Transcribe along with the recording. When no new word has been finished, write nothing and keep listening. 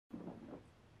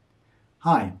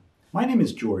Hi, my name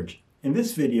is George. In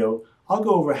this video, I'll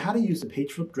go over how to use the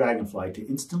PageFlip Dragonfly to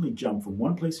instantly jump from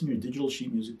one place in your digital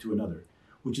sheet music to another,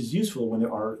 which is useful when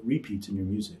there are repeats in your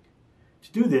music.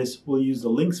 To do this, we'll use the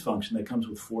links function that comes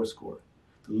with forScore,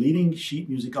 the leading sheet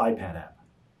music iPad app.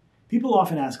 People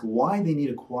often ask why they need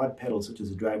a quad pedal such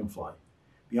as a Dragonfly.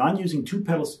 Beyond using two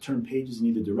pedals to turn pages in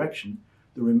either direction,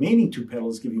 the remaining two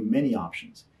pedals give you many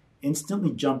options.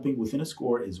 Instantly jumping within a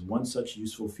score is one such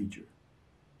useful feature.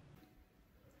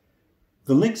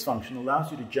 The links function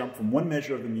allows you to jump from one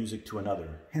measure of the music to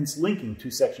another, hence linking two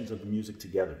sections of the music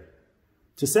together.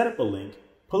 To set up a link,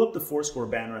 pull up the forScore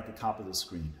banner at the top of the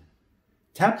screen.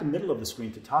 Tap the middle of the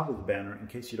screen to toggle the banner in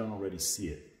case you don't already see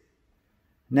it.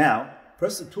 Now,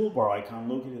 press the toolbar icon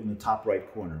located in the top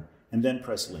right corner, and then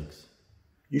press Links.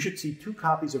 You should see two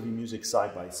copies of your music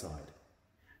side by side.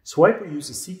 Swipe or use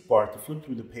the seek bar to flip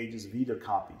through the pages of either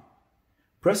copy.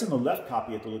 Press on the left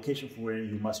copy at the location from where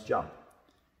you must jump.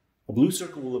 A blue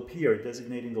circle will appear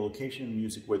designating the location in the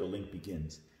music where the link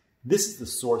begins. This is the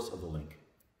source of the link.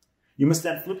 You must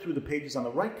then flip through the pages on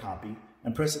the right copy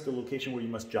and press at the location where you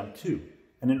must jump to,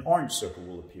 and an orange circle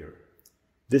will appear.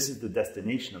 This is the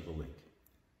destination of the link.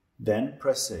 Then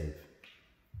press Save.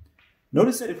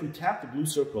 Notice that if we tap the blue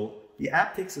circle, the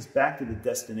app takes us back to the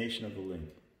destination of the link.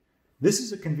 This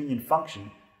is a convenient function.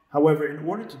 However, in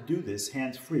order to do this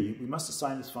hands-free, we must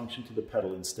assign this function to the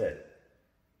pedal instead.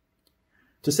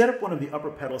 To set up one of the upper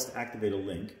pedals to activate a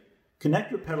link, connect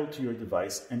your pedal to your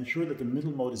device and ensure that the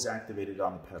middle mode is activated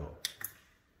on the pedal.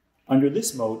 Under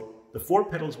this mode, the four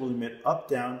pedals will emit up,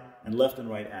 down, and left and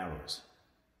right arrows,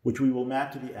 which we will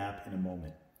map to the app in a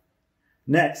moment.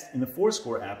 Next, in the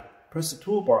forScore app, press the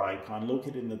toolbar icon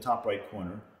located in the top right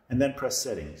corner, and then press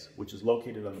Settings, which is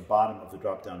located on the bottom of the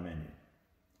drop-down menu.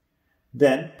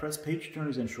 Then, press Page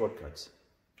Turners and Shortcuts.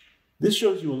 This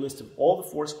shows you a list of all the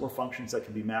forScore functions that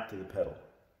can be mapped to the pedal.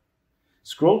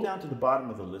 Scroll down to the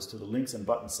bottom of the list to the Links and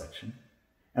Buttons section,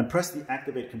 and press the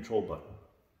Activate Control button.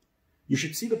 You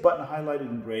should see the button highlighted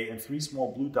in gray, and three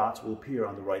small blue dots will appear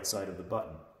on the right side of the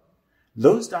button.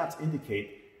 Those dots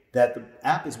indicate that the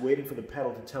app is waiting for the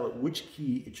pedal to tell it which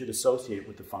key it should associate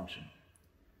with the function.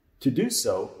 To do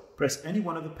so, press any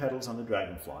one of the pedals on the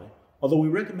Dragonfly, although we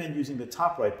recommend using the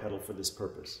top right pedal for this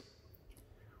purpose.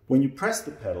 When you press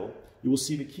the pedal, you will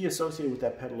see the key associated with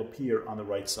that pedal appear on the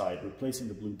right side, replacing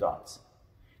the blue dots.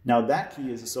 Now that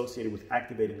key is associated with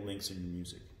activating links in your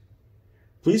music.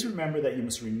 Please remember that you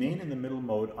must remain in the middle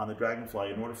mode on the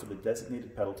Dragonfly in order for the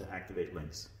designated pedal to activate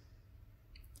links.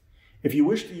 If you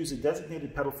wish to use a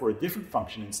designated pedal for a different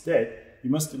function instead, you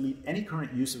must delete any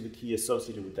current use of the key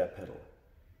associated with that pedal.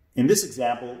 In this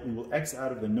example, we will X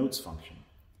out of the Notes function.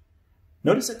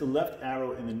 Notice that the left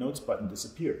arrow in the Notes button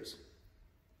disappears.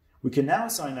 We can now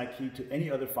assign that key to any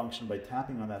other function by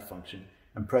tapping on that function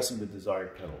and pressing the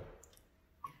desired pedal.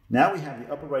 Now we have the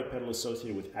upper right pedal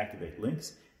associated with Activate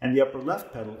Links and the upper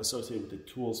left pedal associated with the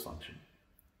Tools function.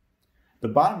 The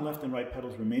bottom left and right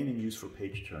pedals remain in use for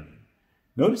page turning.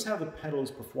 Notice how the pedals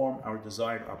perform our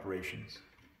desired operations.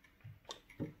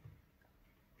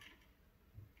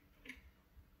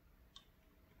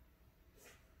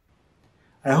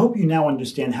 I hope you now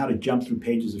understand how to jump through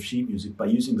pages of sheet music by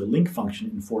using the link function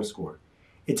in forScore.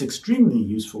 It's extremely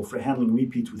useful for handling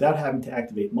repeats without having to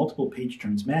activate multiple page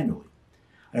turns manually.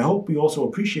 I hope you also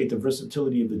appreciate the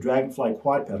versatility of the Dragonfly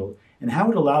quad pedal and how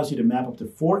it allows you to map up to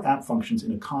 4 app functions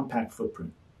in a compact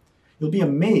footprint. You'll be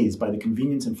amazed by the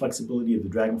convenience and flexibility of the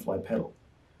Dragonfly pedal.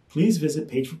 Please visit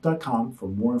PageFlip.com for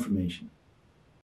more information.